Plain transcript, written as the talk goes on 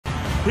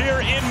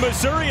here in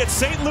Missouri at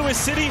St. Louis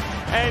City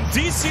and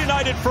DC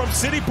United from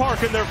City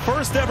Park in their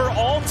first ever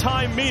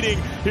all-time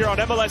meeting here on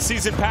MLS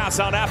Season Pass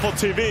on Apple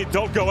TV.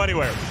 Don't go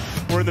anywhere.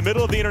 We're in the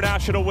middle of the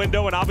international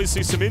window, and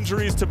obviously some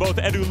injuries to both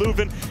Edu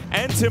Leuven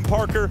and Tim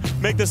Parker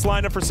make this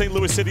lineup for St.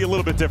 Louis City a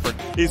little bit different.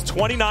 Is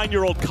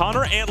 29-year-old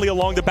Connor Antley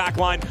along the back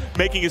line,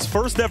 making his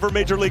first ever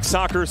Major League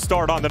Soccer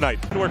start on the night.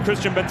 Where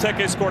Christian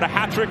Benteke scored a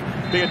hat-trick.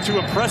 They had two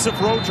impressive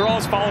road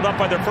draws, followed up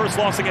by their first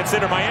loss against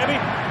Inter Miami.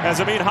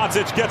 As Amin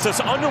Hadzic gets us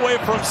underway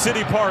from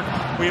City Park,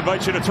 we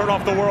invite you to turn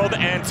off the world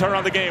and turn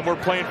on the game. We're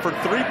playing for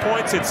 3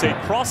 points. It's a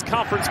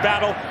cross-conference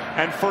battle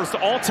and first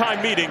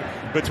all-time meeting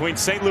between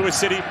St. Louis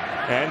City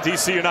and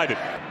DC United.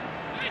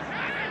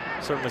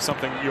 Certainly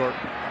something you're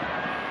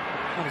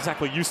not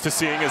exactly used to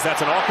seeing, as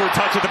that's an awkward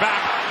touch at the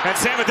back, and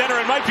Sam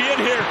Adeniran might be in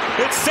here.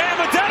 It's Sam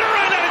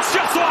Adeniran, and it's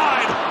just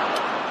wide.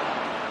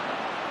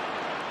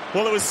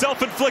 Well, it was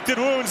self-inflicted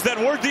wounds that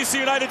were DC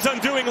United's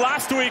undoing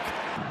last week.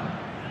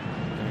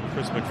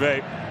 Chris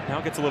McVeigh now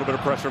gets a little bit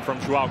of pressure from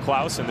Joao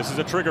Klaus, and this is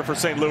a trigger for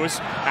St. Louis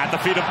at the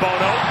feet of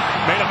Bono.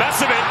 Made a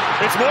mess of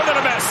it. It's more than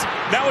a mess.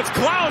 Now it's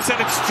Klaus, and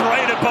it's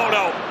straight at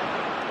Bono.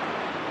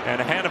 And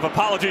a hand of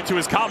apology to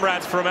his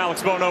comrades from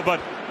Alex Bono,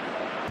 but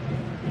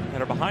that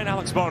are behind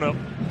Alex Bono,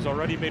 who's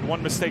already made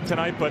one mistake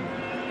tonight, but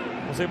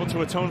was able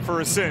to atone for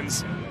his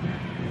sins.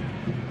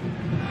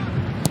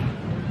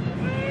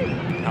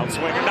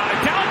 Outswinger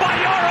knotted down by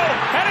Yaro,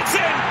 and it's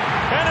in!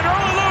 And an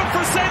early look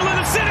for St.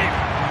 Louis City!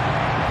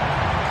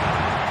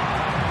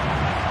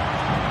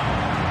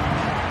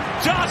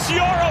 Josh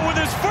Yaro with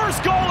his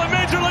first goal in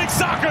Major League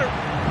Soccer!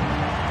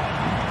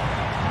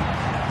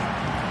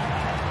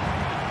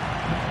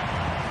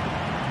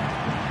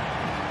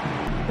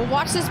 Well,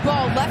 watch this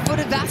ball.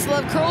 Left-footed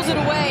Vasilev curls it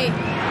away.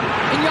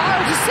 And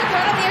Yaro just sitting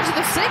right on the edge of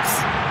the 6.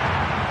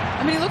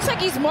 I mean, he looks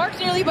like he's marked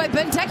nearly by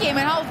Benteke. I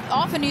mean, how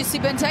often do you see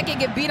Benteke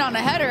get beat on a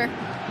header?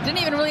 Didn't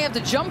even really have to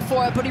jump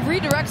for it, but he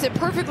redirects it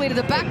perfectly to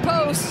the back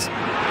post.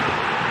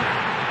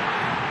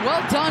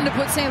 Well done to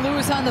put St.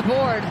 Louis on the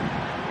board.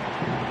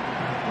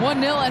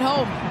 1-0 at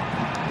home.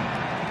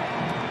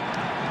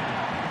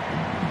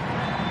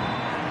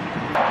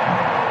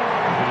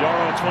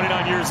 Yaro,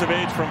 29 years of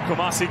age from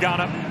Kumasi,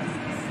 Ghana.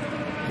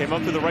 Came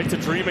up to the Right to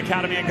Dream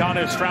Academy in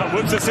Ghana. Stroud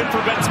whips this in for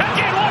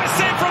Benteke, and what a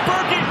save from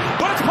Berkey,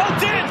 but it's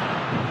poked in!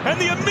 And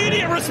the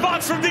immediate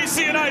response from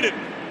DC United.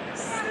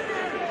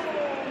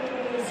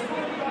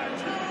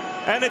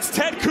 And it's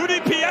Ted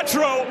Kudi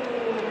Pietro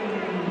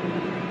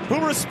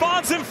who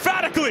responds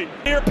emphatically.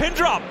 Here, pin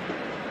drop.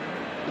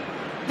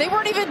 They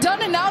weren't even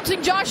done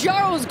announcing Josh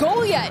Yaro's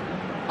goal yet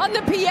on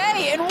the PA,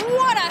 and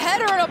what a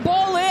header and a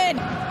ball in.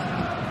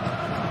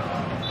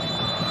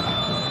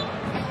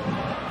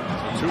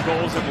 2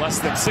 goals in less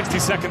than 60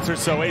 seconds or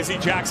so. AZ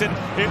Jackson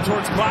in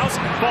towards Klaus.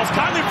 Falls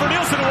kindly for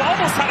Nielsen, who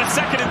almost had a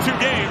second in 2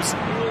 games.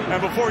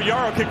 And before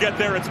Yaro could get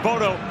there, it's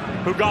Bono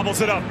who gobbles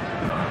it up.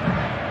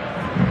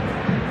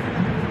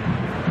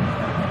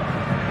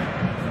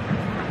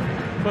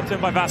 Flipped in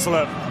by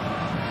Vasilev.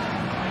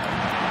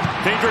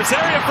 Dangerous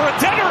area for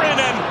Adeniran,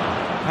 and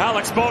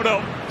Alex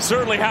Bono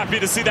certainly happy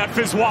to see that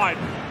fizz wide.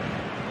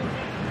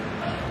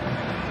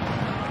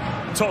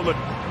 Tolan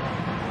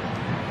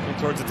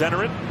in towards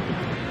Adeniran.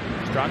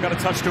 Stroud got a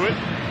touch to it.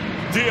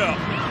 Dia.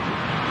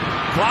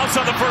 Klaus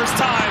on the first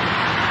time.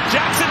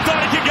 Jackson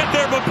thought he could get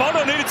there, but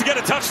Bono needed to get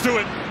a touch to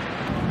it.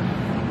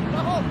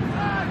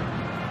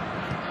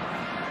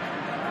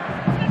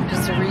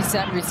 Just a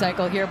reset and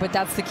recycle here, but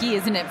that's the key,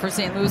 isn't it, for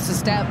St. Louis to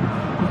step.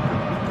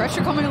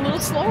 Pressure coming a little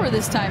slower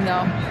this time,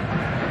 though.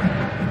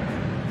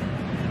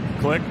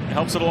 Click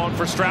helps it along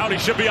for Stroud. He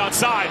should be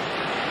onside.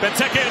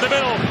 Benteke in the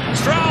middle.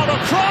 Stroud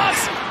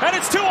across, and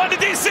it's 2-1 to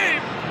DC.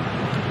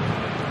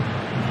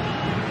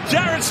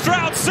 Jared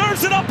Stroud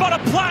serves it up on a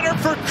platter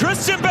for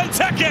Christian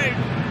Benteke.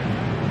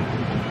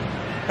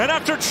 And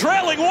after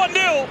trailing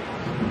 1-0,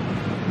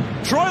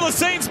 Troy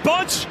Lesesne's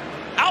bunch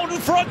out in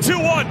front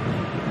 2-1.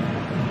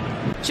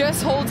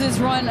 Just holds his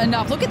run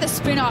enough. Look at the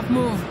spin-off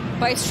move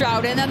by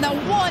Stroud, and then the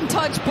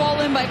one-touch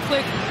ball in by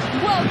Click.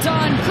 Well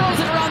done. Curls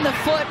it around the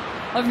foot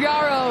of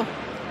Yaro.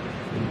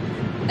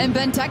 And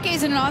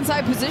Benteke's in an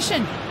onside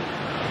position.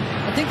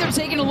 I think they're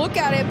taking a look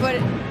at it, but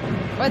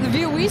by the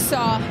view we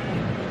saw,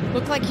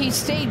 looked like he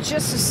stayed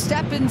just a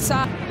step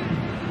inside.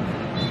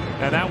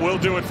 And that will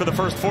do it for the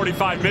first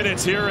 45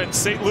 minutes here in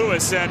St.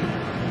 Louis. And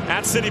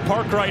at City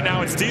Park right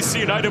now, it's DC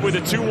United with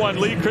a 2-1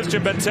 lead.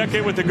 Christian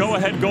Benteke with the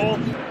go-ahead goal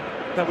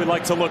that we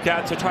like to look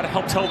at to try to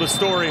help tell the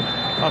story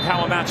of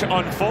how a match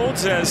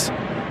unfolds, as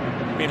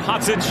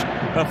Hadzic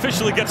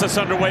officially gets us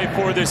underway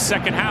for this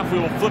second half. We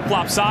will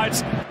flip-flop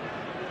sides.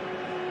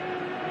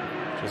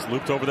 Just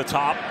looped over the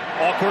top.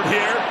 Awkward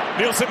here.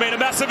 Nielsen made a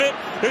mess of it.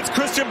 It's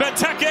Christian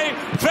Benteke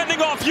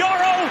fending off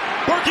Yaro.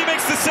 Berkey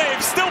makes the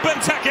save. Still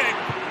Benteke.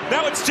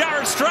 Now it's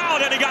Jared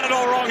Stroud, and he got it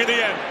all wrong in the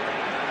end.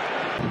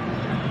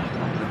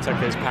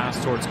 Benteke's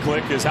pass towards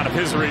Click is out of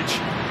his reach.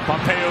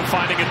 Pompeo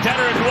finding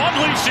Adeniran, who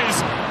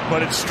unleashes,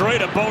 but it's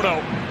straight at Bono.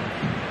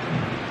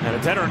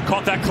 And Adeniran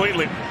caught that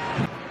cleanly.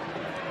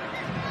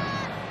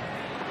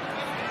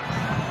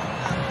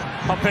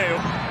 Pompeo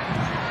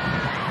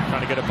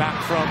Trying to get it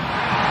back from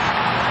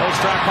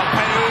Ostrak.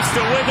 Pompeu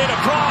still with it.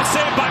 Across,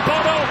 saved by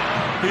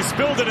Bono. He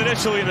spilled it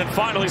initially and then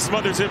finally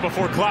smothers it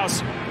before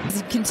Klaus.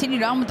 He's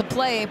continued on with the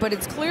play, but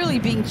it's clearly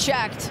being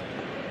checked.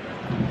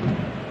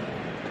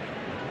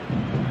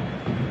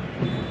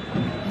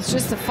 It's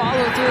just a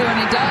follow through, and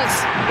he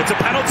does. It's a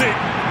penalty.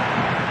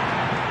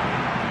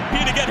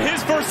 He to get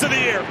his first of the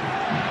year.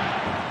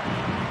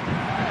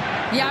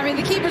 Yeah, I mean,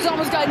 the keeper's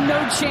almost got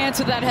no chance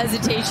with that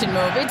hesitation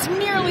move. It's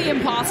nearly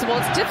impossible.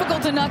 It's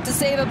difficult enough to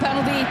save a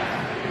penalty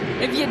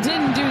if you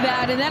didn't do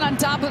that. And then on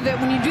top of it,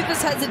 when you do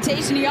this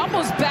hesitation, he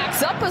almost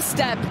backs up a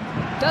step.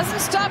 Doesn't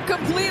stop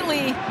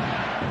completely.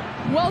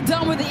 Well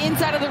done with the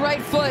inside of the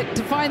right foot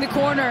to find the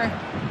corner.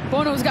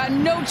 Bono's got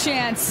no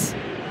chance.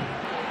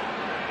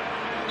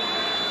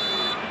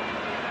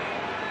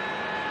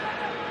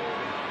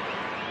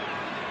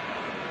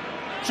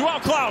 Joao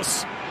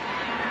Klaus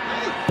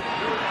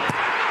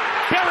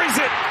buries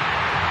it.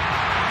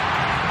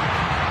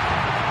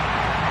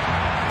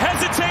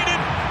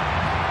 Hesitated,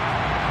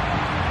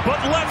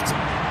 but left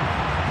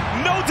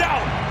no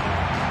doubt.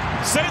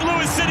 St.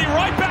 Louis City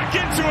right back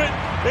into it.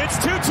 It's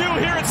 2-2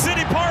 here at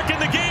City Park,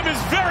 and the game is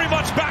very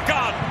much back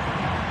on.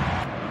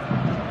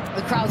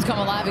 The crowd's come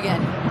alive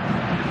again.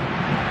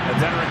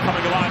 Adeniran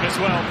coming alive as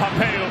well.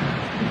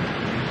 Pompeu.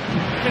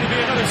 Going to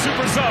be another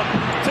super sub.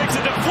 Takes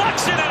a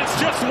deflection, and it's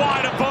just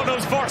wide of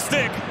Bono's far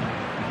stick.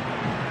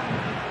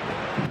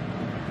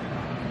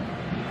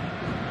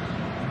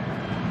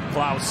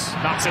 Klaus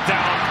knocks it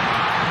down.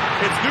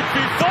 It's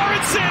Knutby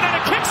Thoresen, and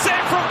a kick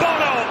save from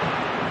Bono.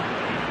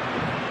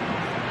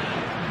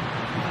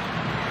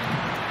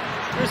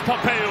 Here's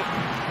Pompeu.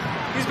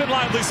 He's been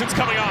lively since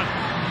coming on.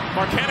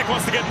 Marcanic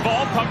wants to get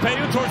involved.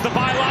 Pompeu towards the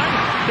byline.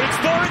 It's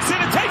Thoresen.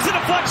 It takes a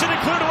deflection and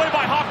cleared away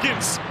by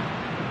Hopkins.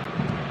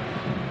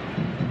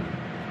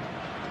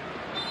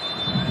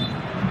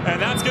 And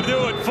that's going to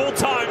do it full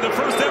time. The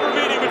first ever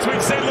meeting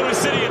between St. Louis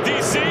City and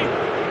DC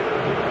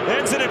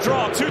ends in a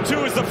draw.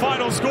 2-2 is the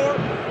final score.